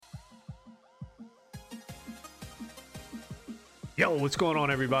Yo, what's going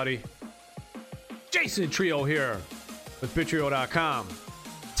on, everybody? Jason Trio here with Bitrio.com.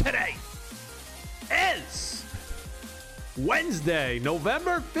 Today is Wednesday,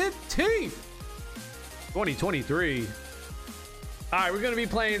 November 15th, 2023. All right, we're going to be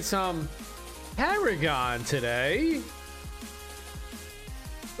playing some Paragon today.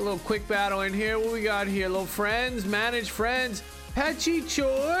 A little quick battle in here. What we got here? Little friends, manage friends, Patchy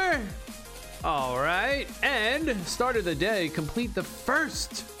Chore. All right, and start of the day, complete the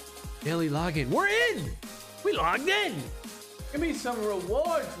first daily login. We're in. We logged in. Give me some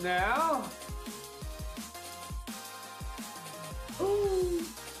rewards now. Ooh.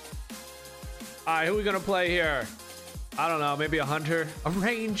 All right, who are we gonna play here? I don't know, maybe a hunter, a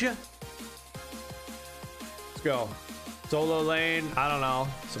ranger. Let's go. Solo lane, I don't know.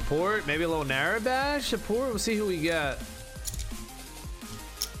 Support, maybe a little Narabash support. We'll see who we get.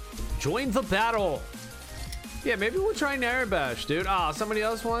 Join the battle. Yeah, maybe we'll try Narabash, dude. Ah, somebody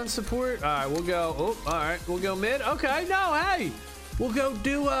else wants support. All right, we'll go. Oh, all right, we'll go mid. Okay, no, hey, we'll go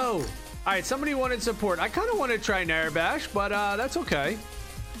duo. All right, somebody wanted support. I kind of want to try Narabash, but that's okay.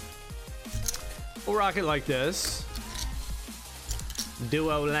 We'll rock it like this.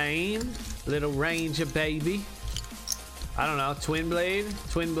 Duo lane, little ranger baby. I don't know, Twin Blade,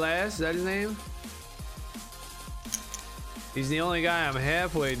 Twin Blast, is that his name? He's the only guy I'm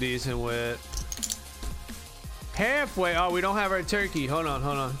halfway decent with. Halfway. Oh, we don't have our turkey. Hold on,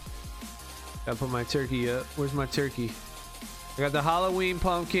 hold on. Gotta put my turkey up. Where's my turkey? I got the Halloween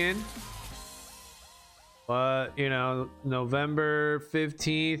pumpkin. But, you know, November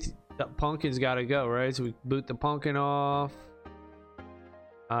 15th, the pumpkin's gotta go, right? So we boot the pumpkin off.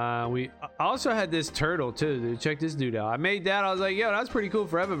 We also had this turtle too, dude. Check this dude out. I made that. I was like, yo, that's pretty cool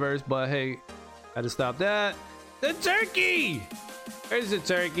for Eververse, but hey, had to stop that. The turkey! There's the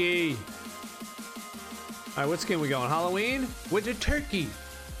turkey. All right, what skin we going? Halloween with the turkey.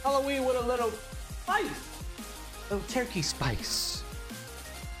 Halloween with a little spice. Little turkey spice.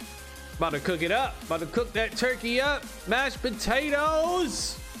 About to cook it up. About to cook that turkey up. Mashed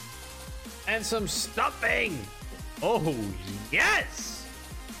potatoes. And some stuffing. Oh, yes.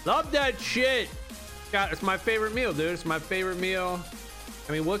 Love that shit. God, it's my favorite meal, dude. It's my favorite meal.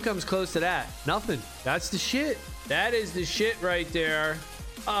 I mean, what comes close to that? Nothing. That's the shit. That is the shit right there.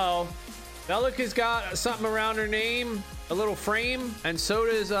 Uh-oh. Belica's got something around her name, a little frame, and so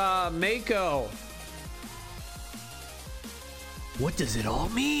does Mako. What does it all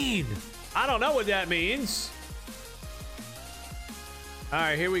mean? I don't know what that means. All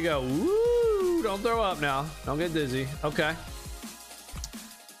right, here we go. Woo! Don't throw up now. Don't get dizzy. Okay.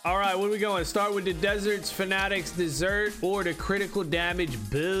 All right, where we going? Start with the Desert's Fanatics Dessert or the critical damage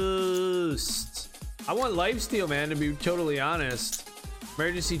boost. I want lifesteal, man, to be totally honest.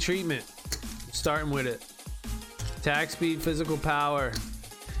 Emergency treatment. Starting with it. Attack speed, physical power.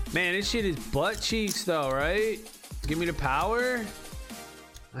 Man, this shit is butt cheeks though, right? Give me the power.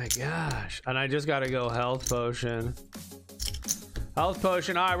 My gosh. And I just gotta go health potion. Health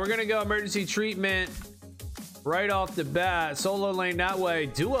potion. All right, we're gonna go emergency treatment right off the bat. Solo lane that way.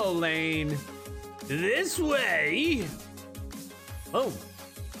 Duo lane this way. Oh,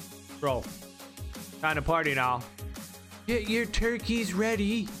 bro. Kind of party now. Get your turkeys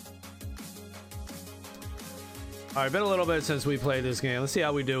ready. All right, been a little bit since we played this game. Let's see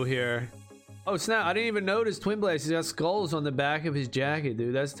how we do here. Oh snap, I didn't even notice Twin Blast. He's got skulls on the back of his jacket,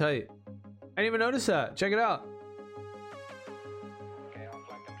 dude. That's tight. I didn't even notice that. Check it out.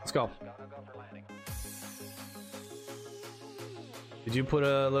 Let's go. Did you put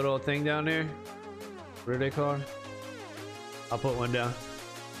a little thing down there? What are they called? I'll put one down.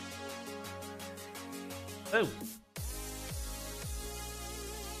 Oh.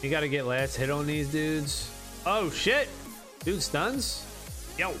 You gotta get last hit on these dudes. Oh shit. Dude stuns.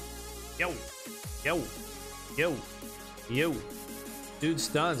 Yo. Yo. Yo. Yo. Yo. Dude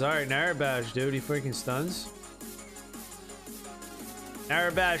stuns. Alright, Narabash, dude. He freaking stuns.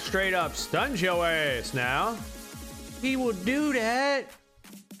 Narabash straight up stuns your ass now. He will do that.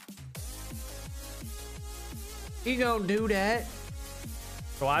 He gonna do that.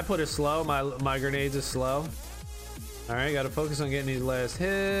 So I put it slow. My grenades are slow. All right, gotta focus on getting these last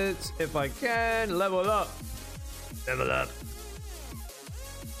hits. If I can, level up. Level up.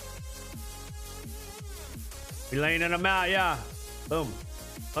 We laying them out, yeah. Boom.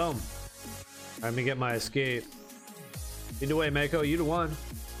 Boom. Let me get my escape. Either way, Mako, you the one.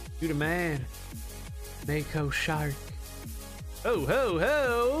 You the man. Mako Shark. Oh, ho,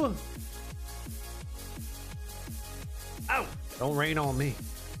 ho. Ow. Don't rain on me.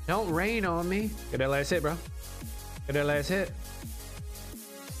 Don't rain on me. Get that last hit, bro. Get that last hit.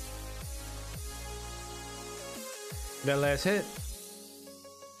 That last hit.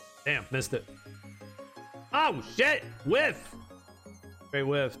 Damn, missed it. Oh shit! Whiff! Straight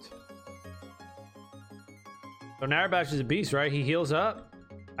whiffed. So Narabash is a beast, right? He heals up.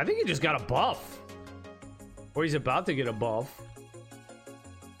 I think he just got a buff. Or he's about to get a buff.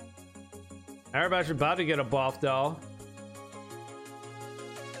 Narabash is about to get a buff though.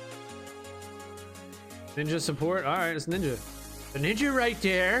 Ninja support? Alright, it's ninja. The ninja right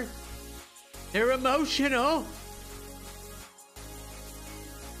there. They're emotional.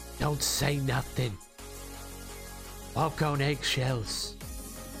 Don't say nothing. Walk on eggshells.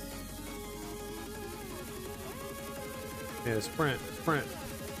 Yeah, sprint.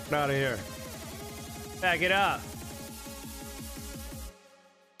 Get out of here. Back it up.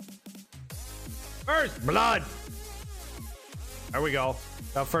 First blood. There we go.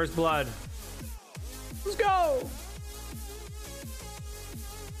 Got first blood. Let's go.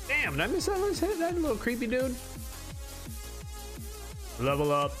 Damn, did I miss that last hit? That little creepy dude.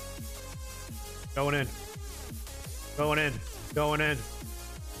 Level up. Going in.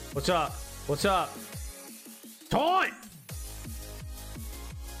 What's up? Taunt!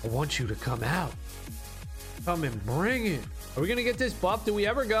 I want you to come out. Come and bring it. Are we gonna get this buff? Do we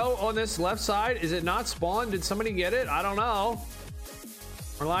ever go on this left side? Is it not spawned? Did somebody get it? I don't know.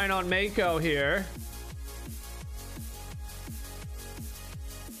 Relying on Mako here.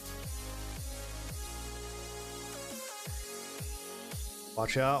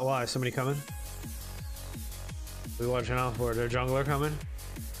 Watch out. Why? Is somebody coming? We watching out for their jungler coming?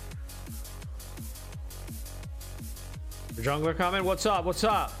 The jungler coming? What's up?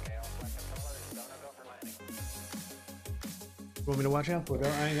 You want me to watch out for it?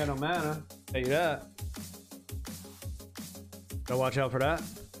 I ain't got no mana. Tell you that. Gotta watch out for that.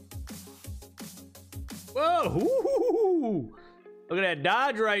 Whoa! Ooh, look at that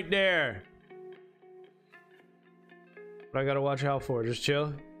dodge right there. What I gotta watch out for? Just chill.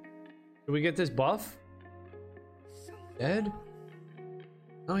 Did we get this buff? Dead?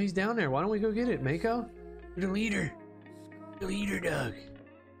 Oh, he's down there. Why don't we go get it, Mako? You're the leader. The leader, Doug.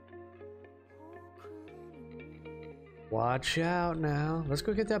 Watch out now. Let's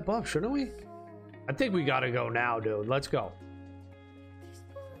go get that buff, shouldn't we? I think we gotta go now, dude. Let's go.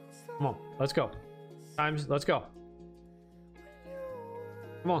 Come on, let's go. Let's go.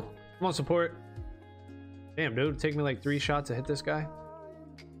 Come on, support. Damn, dude, take me like 3 shots to hit this guy.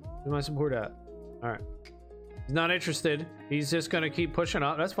 Where's my support at? Alright. He's not interested. He's just gonna keep pushing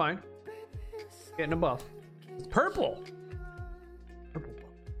up. That's fine. Getting a buff. It's purple. Purple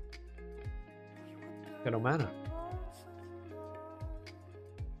buff. Got no mana.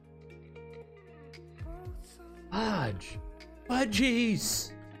 Fudge.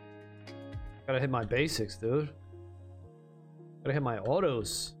 Fudgies. Gotta hit my basics, dude. Gotta hit my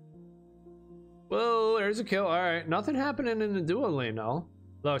autos. Whoa, there's a kill. Alright, nothing happening in the duo lane now.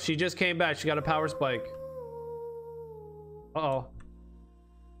 No, she just came back. She got a power spike. Uh-oh.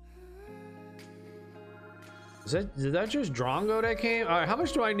 Did that just Drongo that came? Alright, how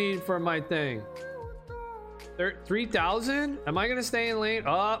much do I need for my thing? 3,000? Am I gonna stay in lane?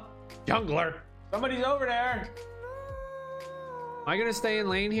 Oh, jungler. Somebody's over there. Am I gonna stay in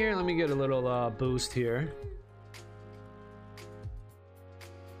lane here? Let me get a little boost here.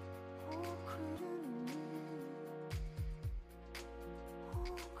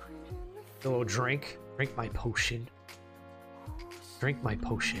 A little drink. Drink my potion. Drink my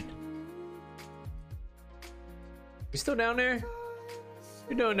potion. You still down there? What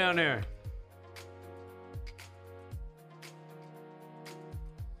you doing down there?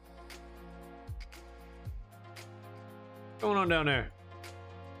 What's going on down there?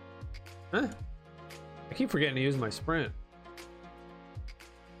 Huh? I keep forgetting to use my sprint.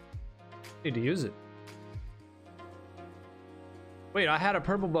 Need to use it. Wait, I had a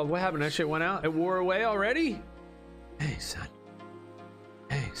purple buff. What happened? That shit went out? It wore away already? Hey, son.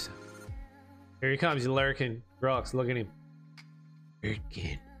 Hey, son. Here he comes. He's lurking. Rocks, look at him.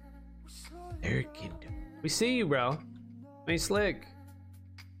 Lurking. Lurking. We see you, bro. Hey, slick.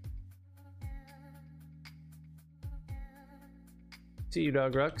 See you,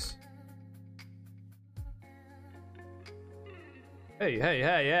 dog, Rux.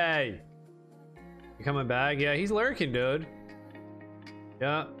 Hey. You coming back? Yeah, he's lurking, dude.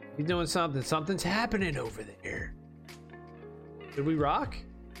 Yeah, he's doing something. Something's happening over there. Did we rock?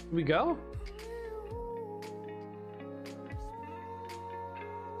 Did we go?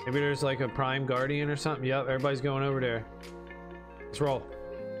 Maybe there's like a prime guardian or something. Yep, everybody's going over there. Let's roll.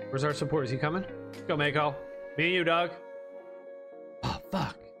 Where's our support? Is he coming? Let's go, Mako. Me and you, dog. Oh,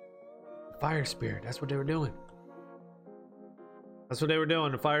 fuck. Fire spirit. That's what they were doing. That's what they were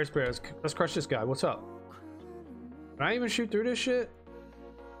doing. The fire spirit. Let's crush this guy. What's up? Can I even shoot through this shit?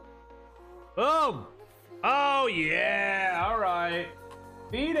 Boom. Oh, yeah. All right.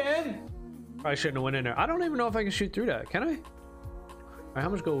 Feed in. I shouldn't have went in there. I don't even know if I can shoot through that. Can I? All right, how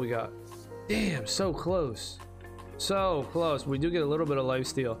much gold we got? Damn, so close. So close. We do get a little bit of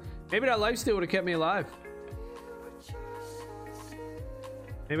lifesteal. Maybe that lifesteal would have kept me alive.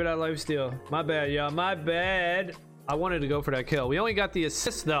 Maybe that lifesteal. My bad, y'all. My bad. I wanted to go for that kill. We only got the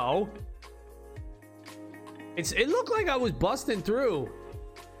assist, though. It looked like I was busting through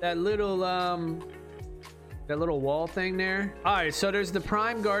that little wall thing there. All right, so there's the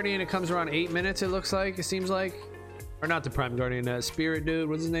Prime Guardian. It comes around 8 minutes, it looks like. It seems like. Or not the Prime Guardian, Spirit dude.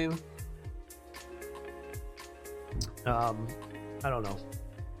 What's his name? I don't know.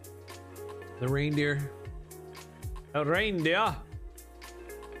 The reindeer. A reindeer. All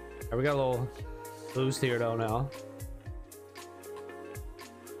right, we got a little boost here though now.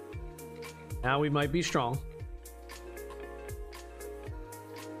 Now we might be strong.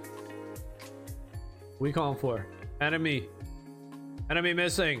 We calling for enemy. Enemy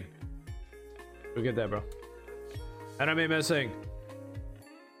missing. Go get that, bro. Enemy missing.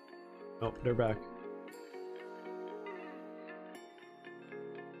 Nope, they're back.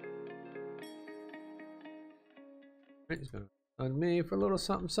 He's gonna on me for a little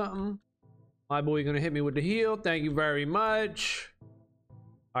something something. My boy gonna hit me with the heal. Thank you very much.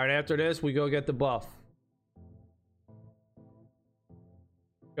 All right, after this we go get the buff.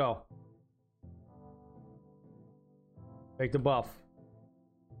 Go. Take the buff.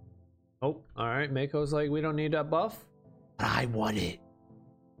 Oh, all right. Mako's like, we don't need that buff, but I want it.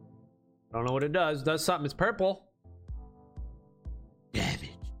 I don't know what it does. It does something. It's purple. Damage.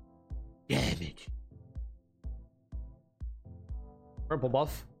 Damage. Purple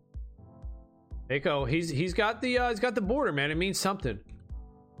buff. Mako, he's got the border, man. It means something.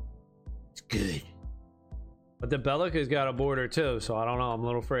 It's good. But the Bellica's got a border too, so I don't know. I'm a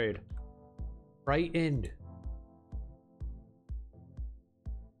little afraid. Frightened.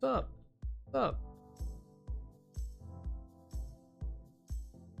 What's up? What's up?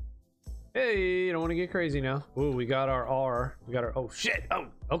 Hey, you don't want to get crazy now. Ooh, we got our R. We got our. Oh shit! Oh,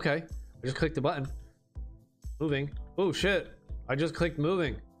 okay. I just clicked the button. Moving. Oh shit! I just clicked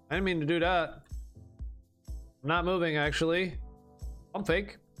moving. I didn't mean to do that. I'm not moving actually. I'm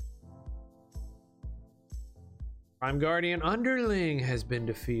fake. Prime Guardian Underling has been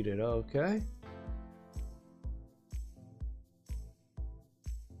defeated. Okay.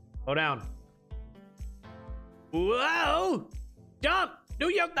 Go down. Whoa! Jump! Do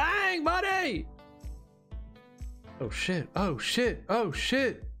your thing, buddy! Oh shit. Oh shit. Oh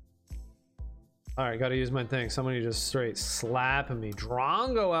shit. Alright, gotta use my thing. Somebody just straight slapping me.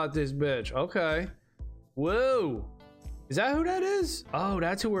 Drongo out this bitch. Okay. Whoa. Is that who that is? Oh,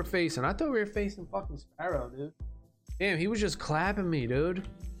 that's who we're facing. I thought we were facing fucking Sparrow, dude. Damn, he was just clapping me, dude.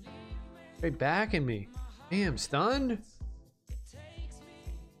 Straight backing me. Damn, stunned?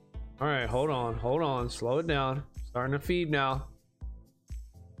 Alright, hold on. Slow it down. Starting to feed now.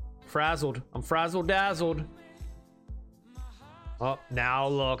 Frazzled. I'm frazzled dazzled. Oh, now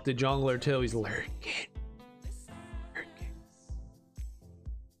look, the jungler too. He's lurking.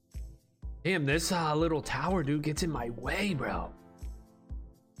 Damn, this little tower dude gets in my way, bro.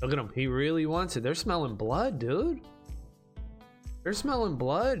 Look at him. He really wants it. They're smelling blood, dude. They're smelling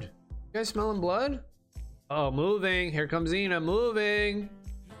blood. You guys smelling blood? Oh, moving. Here comes Ina. Moving.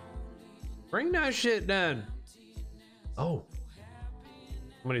 Bring that shit then. Oh.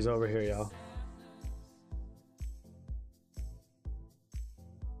 Somebody's over here, y'all.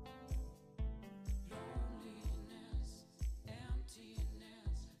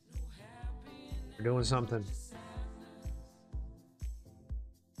 We're doing something.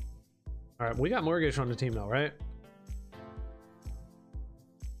 All right, we got Mortgage on the team now, right?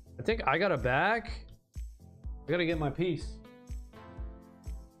 I think I got a back. I gotta get my piece.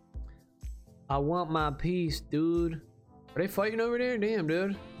 I want my piece, dude. Are they fighting over there? Damn,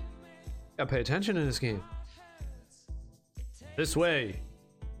 dude. Gotta pay attention in this game. This way.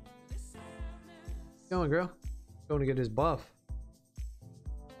 Going, girl. Going to get his buff.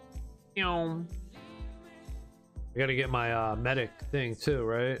 I gotta get my medic thing too,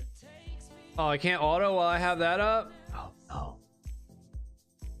 right? Oh, I can't auto while I have that up? Oh, no.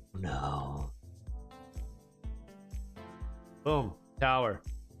 No. Boom. Tower.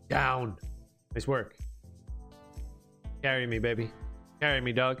 Down. Nice work. Carry me, baby. Carry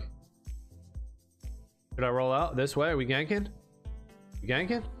me, Doug. Should I roll out this way? Are we ganking? We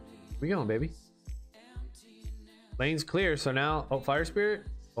ganking? We going, baby. Lane's clear, so now... Oh, Fire Spirit?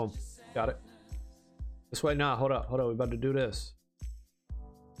 Boom. Got it. This way? Nah, hold up. Hold up. We're about to do this.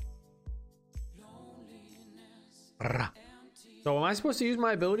 So am I supposed to use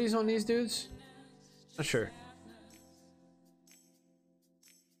my abilities on these dudes? Not sure.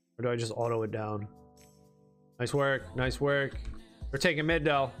 Or do I just auto it down? Nice work. Nice work. We're taking mid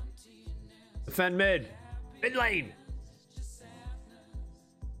though. Defend mid. Mid lane.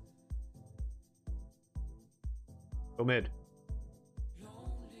 Go mid.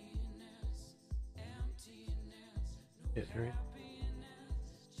 Yeah, right.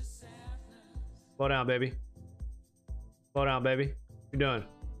 Slow down, baby. Slow down, baby. What you doing?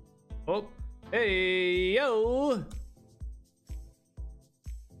 Oh, hey, yo.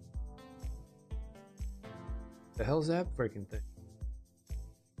 The hell's that freaking thing?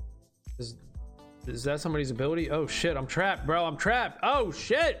 Is that somebody's ability? Oh shit, I'm trapped, bro. I'm trapped. Oh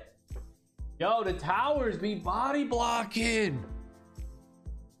shit. Yo, the towers be body blocking.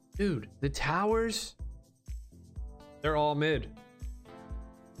 Dude, the towers, they're all mid.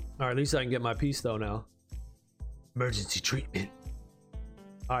 All right, at least I can get my piece though now. Emergency treatment.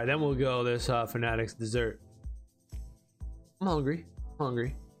 All right, then we'll go this Fanatics dessert. I'm hungry. I'm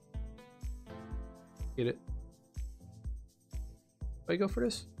hungry. Get it. Do I go for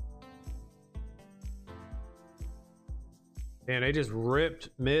this? Man, they just ripped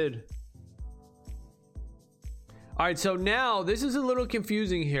mid. All right, so now this is a little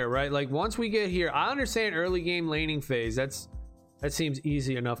confusing here, right? Like once we get here, I understand early game laning phase. That seems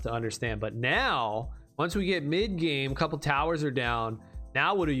easy enough to understand. But now, once we get mid game, a couple towers are down.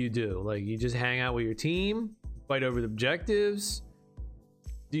 Now what do? Like you just hang out with your team, fight over the objectives.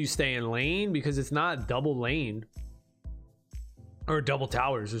 Do you stay in lane because it's not double lane or double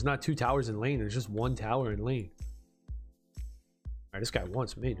towers? There's not two towers in lane. There's just one tower in lane. All right, this guy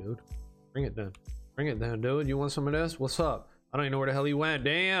wants me, dude. Bring it then. Bring it then, dude. You want some of this? What's up? I don't even know where the hell he went.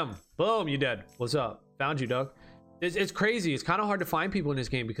 Damn. Boom, you dead. What's up? Found you, Doug. It's crazy. It's kind of hard to find people in this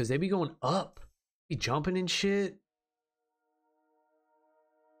game because they be going up. Be jumping and shit.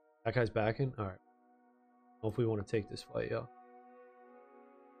 That guy's backing. All right. Hope we want to take this fight, yo.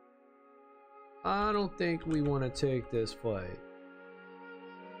 I don't think we want to take this fight.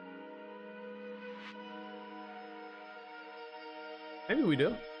 Maybe we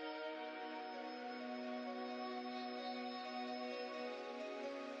do.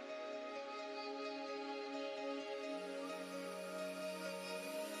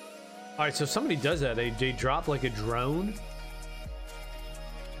 All right, so if somebody does that, they drop like a drone.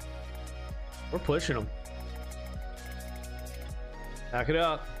 We're pushing them. Back it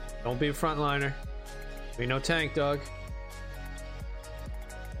up. Don't be a frontliner. Be no tank, dog.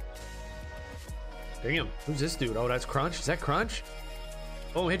 Damn, who's this dude? Oh, that's Crunch. Is that Crunch?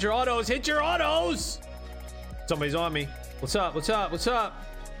 Oh, hit your autos. Hit your autos. Somebody's on me. What's up? What's up? What's up?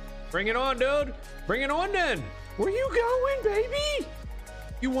 Bring it on, dude. Bring it on then. Where you going, baby?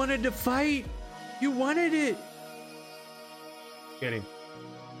 You wanted to fight. You wanted it. Get him.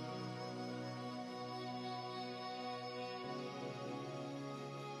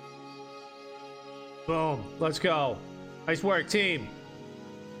 Boom. Let's go. Nice work, team.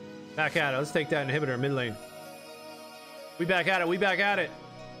 Back at it. Let's take that inhibitor mid lane. We back at it. We back at it.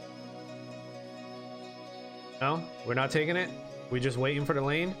 No, we're not taking it. We just waiting for the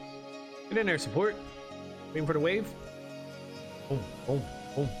lane. Get in there, support. Waiting for the wave. Boom, boom,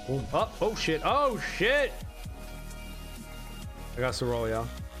 boom, boom. Oh, oh shit. Oh shit. I got to roll, y'all.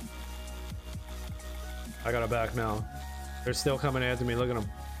 I got a back now. They're still coming after me. Look at them.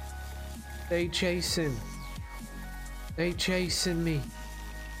 They chasing. They chasing me.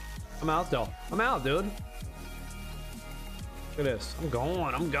 I'm out though. I'm out, dude. Look at this. I'm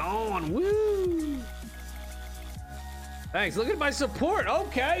going. I'm going. Woo. Thanks. Look at my support.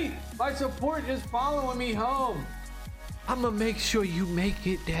 Okay. My support just following me home. I'm gonna make sure you make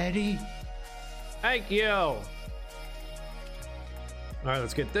it, Daddy. Thank you. All right,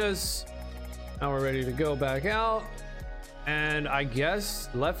 let's get this. Now we're ready to go back out. And I guess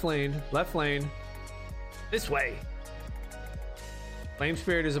left lane, this way. Flame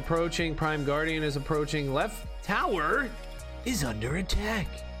Spirit is approaching. Prime Guardian is approaching. Left tower is under attack.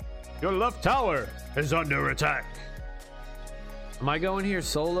 Your left tower is under attack. Am I going here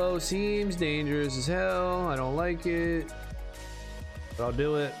solo? Seems dangerous as hell. I don't like it. But I'll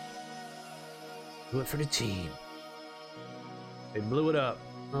do it. Do it for the team. They blew it up.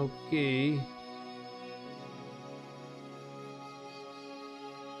 Okay.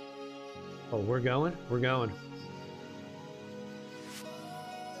 Oh, we're going? We're going.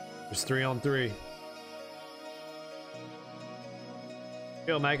 There's 3 on 3.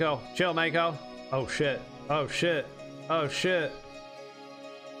 Chill, Mako. Chill, Mako. Oh, shit. Oh, shit. Oh, shit.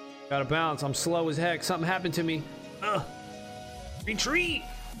 Gotta bounce. I'm slow as heck. Something happened to me. Ugh. Retreat!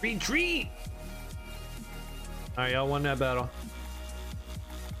 Retreat! Alright, y'all won that battle.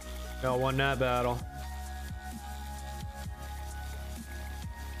 Y'all won that battle.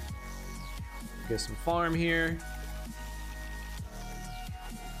 Get some farm here.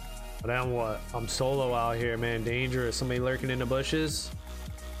 But then what? I'm solo out here, man. Dangerous. Somebody lurking in the bushes.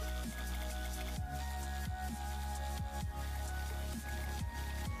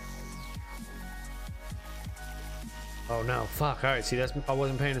 Oh no, fuck. Alright, see, that's I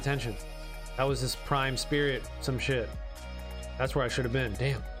wasn't paying attention. That was this prime spirit, some shit. That's where I should have been.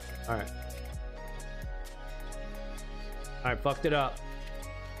 Damn. Alright. Alright, fucked it up.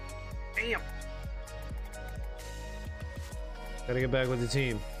 Damn. Gotta get back with the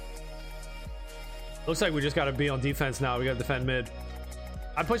team. Looks like we just gotta be on defense now. We gotta defend mid.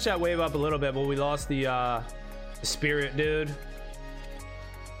 I pushed that wave up a little bit, but we lost the spirit dude.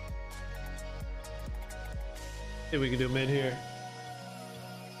 See if we can do mid here.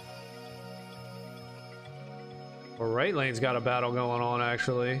 Our right lane's got a battle going on,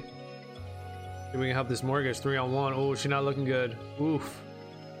 actually. See if we can help this Mortgage 3-on-1. Oh, she's not looking good. Oof.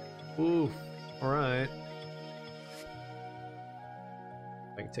 Oof. All right.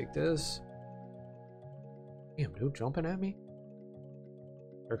 I can take this. Damn, dude, jumping at me?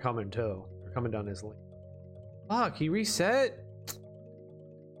 They're coming too. They're coming down this lane. Fuck, he reset?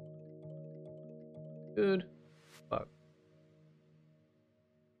 Dude. Fuck.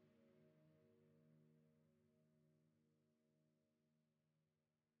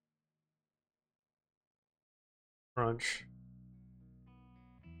 Crunch.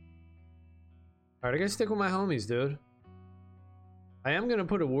 Alright, I gotta stick with my homies, dude. I am gonna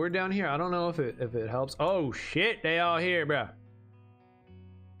put a ward down here. I don't know if it helps. Oh shit, they all here, bro.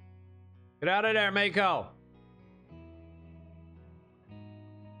 Get out of there, Mako.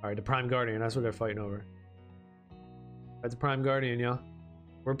 Alright, the Prime Guardian, that's what they're fighting over. That's the Prime Guardian, y'all.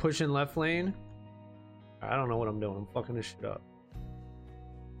 We're pushing left lane. I don't know what I'm doing. I'm fucking this shit up.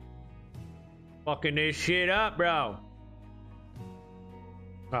 Fucking this shit up, bro.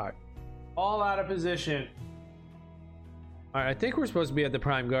 Alright. All out of position. Alright, I think we're supposed to be at the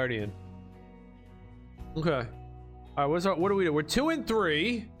Prime Guardian. Okay. Alright, what do we do? We're 2 and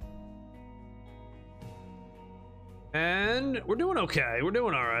 3. And we're doing okay. We're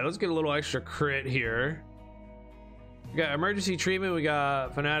doing alright. Let's get a little extra crit here. We got emergency treatment. We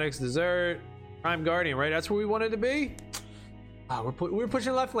got Fanatics Dessert. Prime Guardian, right? That's where we wanted to be. Oh, we're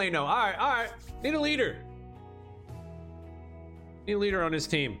pushing left lane now. Alright, alright. Need a leader. Need a leader on this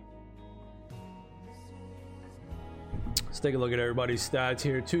team. Let's take a look at everybody's stats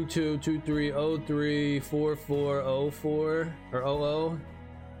here. 2-2, 2-3, 0-3, 4-4, 0-4, or 0-0.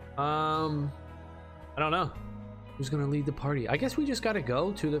 I don't know. Who's gonna lead the party? I guess we just gotta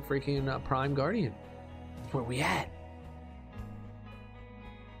go to the freaking Prime Guardian. That's where we at.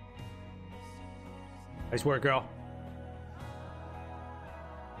 Nice work, girl.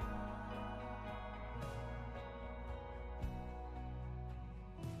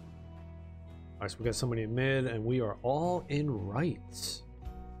 All right, so we got somebody in mid, and we are all in right.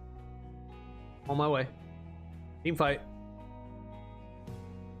 On my way. Team fight.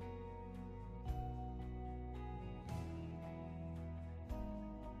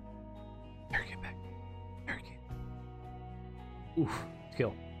 Paragon back. Paragon. Oof.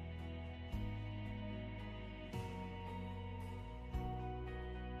 Kill.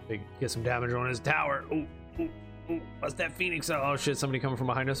 Get some damage on his tower. Ooh, ooh, ooh. What's that Phoenix? Oh shit, somebody coming from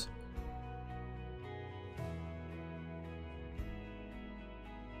behind us.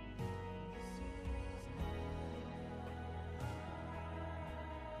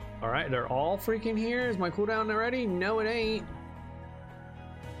 All right, they're all freaking here. Is my cooldown already? No, it ain't.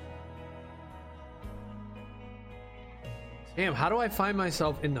 Damn, how do I find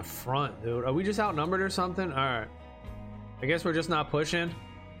myself in the front, dude? Are we just outnumbered or something? All right. I guess we're just not pushing.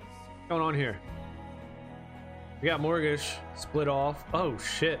 What's going on here? We got Mortgage split off. Oh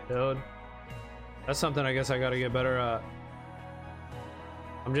shit, dude. That's something I guess I gotta get better at.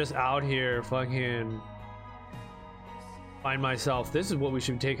 I'm just out here fucking find myself. This is what we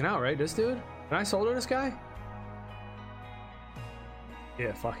should be taking out, right? This dude? Can I solo this guy?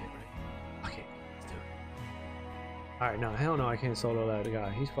 Yeah, fuck it. Fuck it. Let's do it. Alright, no, hell no, I can't solo that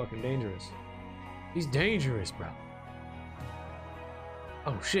guy. He's fucking dangerous. He's dangerous, bro.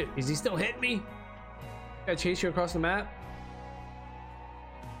 Oh shit, is he still hitting me? Gotta chase you across the map?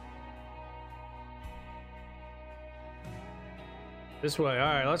 This way.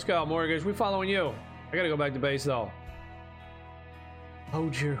 Alright, let's go, Mortgage. We following you. I gotta go back to base though.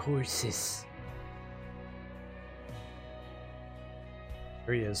 Hold your horses.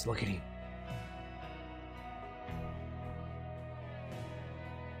 There he is. Look at him.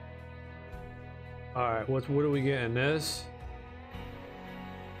 Alright, what are we getting? This?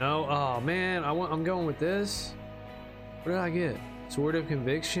 No. Oh man, I'm going with this. What did I get? Sword of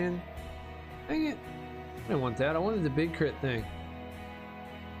Conviction. Dang it! I didn't want that. I wanted the big crit thing.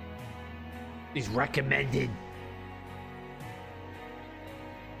 He's recommended.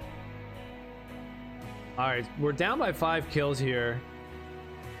 All right, we're down by 5 kills here.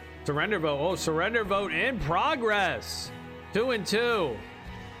 Surrender vote. Oh, surrender vote in progress. 2 and 2.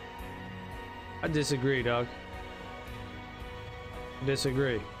 I disagree, dog.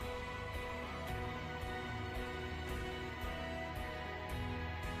 Disagree.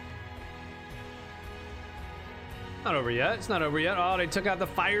 Not over yet. It's not over yet. Oh, they took out the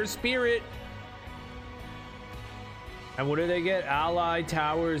fire spirit. And what did they get? Allied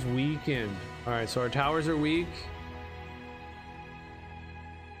towers weakened. All right, so our towers are weak.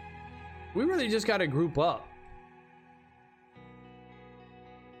 We really just got to group up.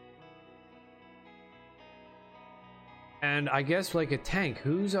 And I guess like a tank.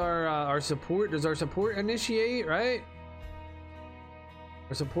 Who's our support? Does our support initiate, right?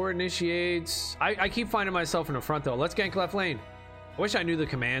 Our support initiates. I keep finding myself in the front though. Let's gank left lane. I wish I knew the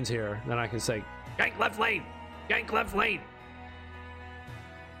commands here. Then I can say, gank left lane. Gank left lane.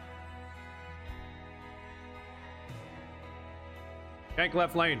 Gank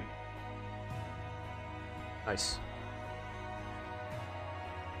left lane. Nice.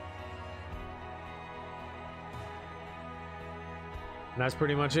 And that's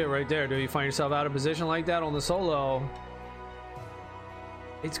pretty much it right there. Do you find yourself out of position like that on the solo?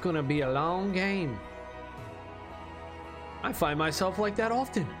 It's gonna be a long game. I find myself like that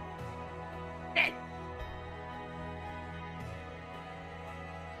often.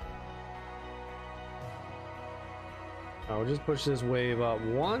 I'll just push this wave up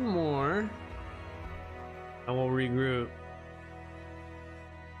one more and we'll regroup.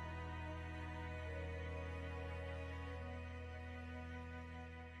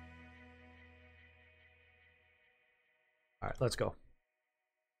 All right, let's go.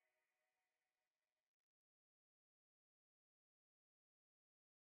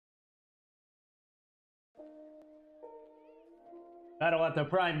 Battle at the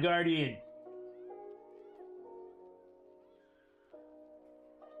Prime Guardian.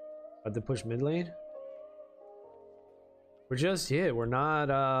 About to push mid lane. We're just we're not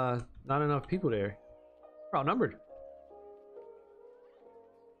enough people there. We're outnumbered.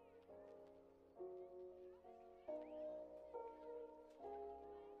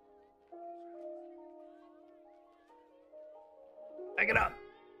 Back it up.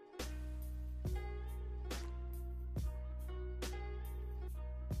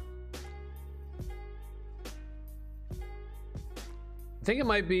 I think it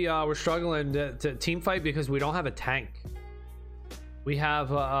might be we're struggling to team fight because we don't have a tank. We have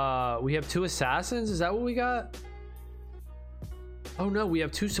 2 assassins. Is that what we got? Oh no, we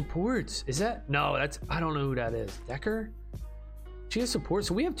have 2 supports. Is that? No, that's, I don't know who that is. Decker? She has support.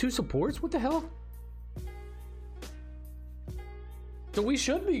 So we have 2 supports? What the hell? So we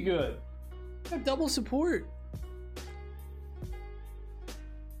should be good. We have double support.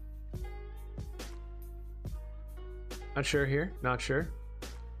 Not sure here. Not sure.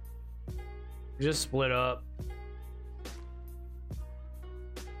 Just split up.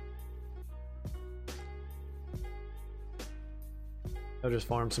 I'll just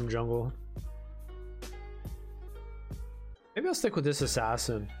farm some jungle. Maybe I'll stick with this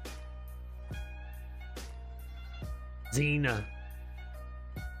assassin. Xena.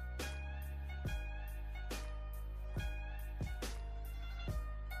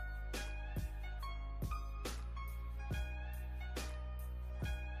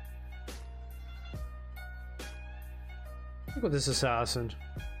 With this assassin.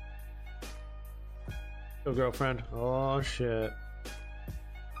 Go, girlfriend. Oh shit.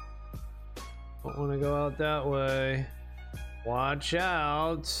 Don't want to go out that way. Watch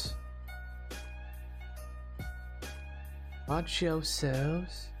out. Watch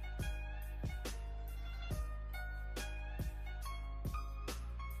yourselves.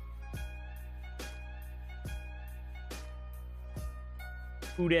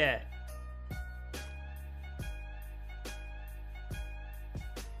 Who that?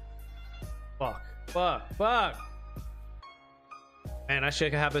 Fuck. Man, that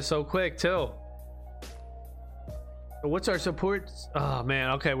shit can happen so quick too. So what's our support? Oh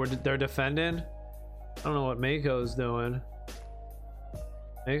man, okay, they're defending. I don't know what Mako's doing.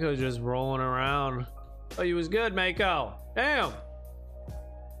 Mako's just rolling around. Oh, you was good, Mako. Damn.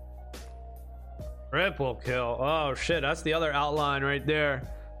 Triple kill. Oh shit, that's the other outline right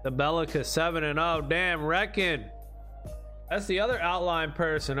there. The Bellica 7-0. Damn, Reckon. That's the other outline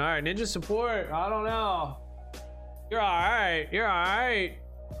person. All right, ninja support. I don't know. You're all right. You're all right.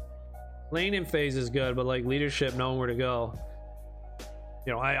 Laning phase is good, but like leadership, knowing where to go.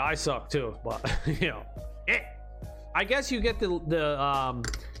 You know, I suck too, but you know, I guess you get the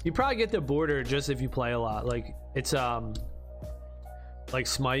you probably get the border just if you play a lot. Like it's like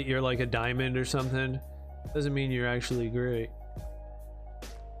smite, you're like a diamond or something. Doesn't mean you're actually great.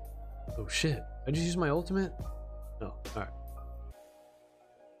 Oh shit! I just used my ultimate. No, all right.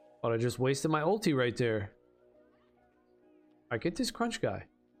 Thought I just wasted my ulti right there. All right, get this crunch guy.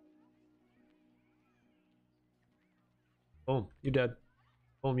 Boom, you dead.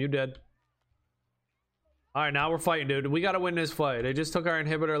 Boom, you dead. All right, now we're fighting, dude. We gotta win this fight. They just took our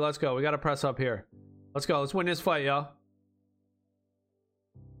inhibitor. Let's go. We gotta press up here. Let's go. Let's win this fight, y'all.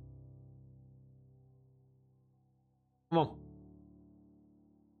 Come on.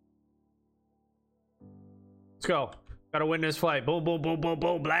 Let's go. Gotta win this fight. Boom, boom, boom, boom,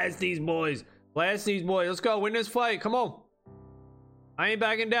 boom. Blast these boys. Blast these boys. Let's go. Win this fight. Come on. I ain't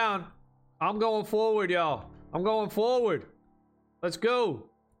backing down. I'm going forward, y'all. I'm going forward. Let's go.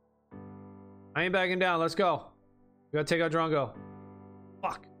 I ain't backing down. Let's go. We gotta take out Drongo.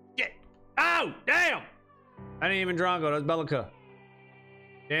 Fuck. Get. Oh, damn. I didn't even Drongo. That's Bellica.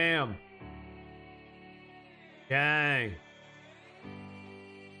 Damn. Dang.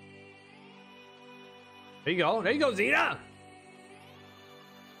 There you go. There you go, Zeta.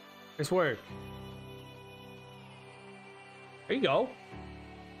 Nice work. There you go.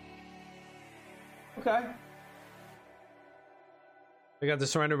 Okay. I got the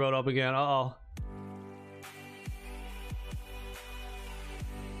surrender vote up again. Uh-oh.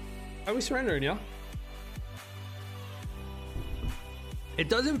 Are we surrendering, yeah? It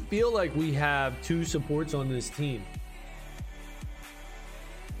doesn't feel like we have two supports on this team.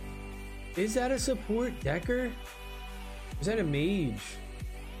 Is that a support, Decker? Is that a mage?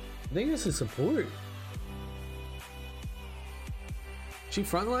 I think it's a support. She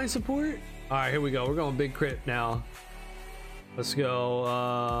frontline support? All right, here we go. We're going big crit now. Let's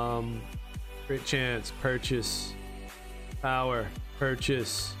go. Crit chance, purchase, power,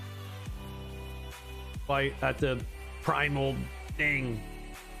 purchase. Fight at the primal thing.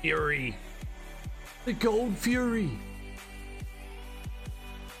 Fury. The gold fury.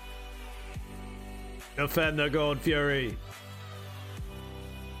 Defend the gold fury.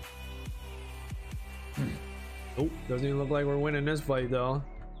 Oh, doesn't even look like we're winning this fight though.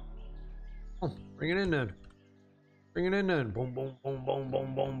 Oh, bring it in then. Bring it in then. Boom, boom, boom, boom,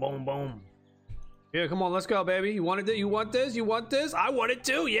 boom, boom, boom, boom. Yeah, come on, let's go, baby. You wanted it? You want this? You want this? I want it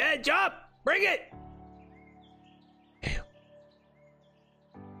too. Yeah, jump. Bring it. Damn.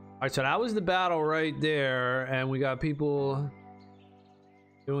 All right, so that was the battle right there, and we got people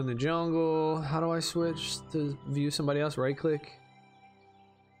doing the jungle. How do I switch to view somebody else? Right click.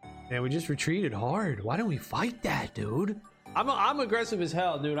 Man, we just retreated hard. Why don't we fight that, dude? I'm aggressive as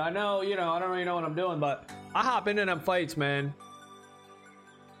hell, dude. I know, you know, I don't really know what I'm doing, but I hop into them fights, man.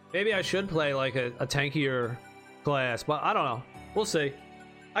 Maybe I should play like a tankier class, but I don't know. We'll see.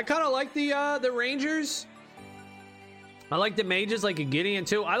 I kind of like the Rangers. I like the mages, like a Gideon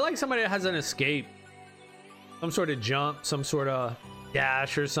too. I like somebody that has an escape. Some sort of jump, some sort of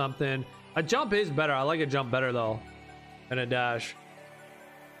dash or something. A jump is better. I like a jump better though than a dash.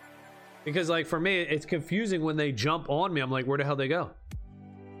 Because like for me, it's confusing when they jump on me. I'm like, where the hell they go?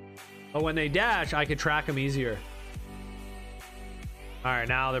 But when they dash, I could track them easier. All right,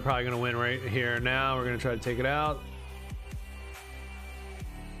 now they're probably gonna win right here. Now we're gonna try to take it out.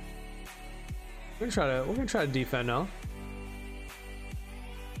 We're gonna try to defend now.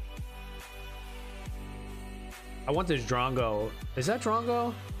 I want this Drongo. Is that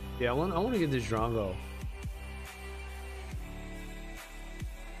Drongo? Yeah, I want to get this Drongo.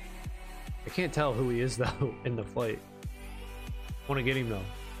 I can't tell who he is though in the fight. I want to get him though.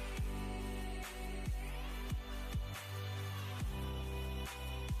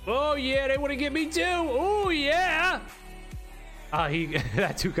 Oh yeah, they want to get me too. Oh yeah. He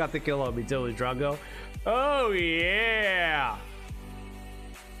that's who got the kill on me too, is Drongo. Oh yeah.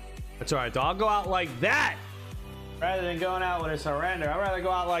 That's all right, though. I'll go out like that rather than going out with a surrender. I'd rather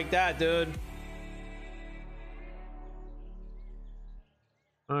go out like that, dude.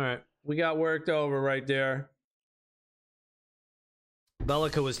 All right. We got worked over right there.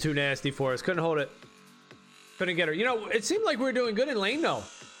 Bellica was too nasty for us. Couldn't hold it. Couldn't get her. You know, it seemed like we were doing good in lane, though.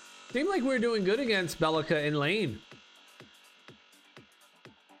 Seemed like we were doing good against Bellica in lane.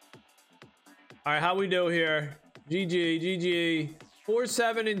 All right, how we do here? GG, GG.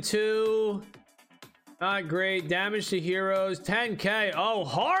 4-7-2. Not great. Damage to heroes. 10k. Oh,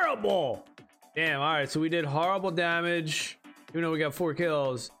 horrible. Damn. All right, so we did horrible damage. Even though we got 4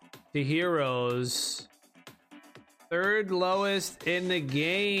 kills. To heroes. Third lowest in the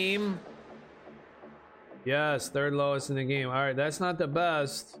game. Yes, third lowest in the game. All right, that's not the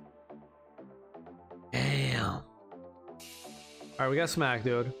best. Damn. All right, we got smacked,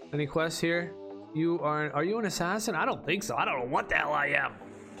 dude. Any quests here? Are you an assassin? I don't think so. I don't know what the hell I am.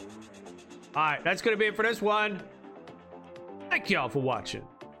 All right, that's gonna be it for this one. Thank y'all for watching.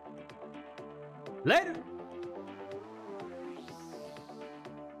 Later.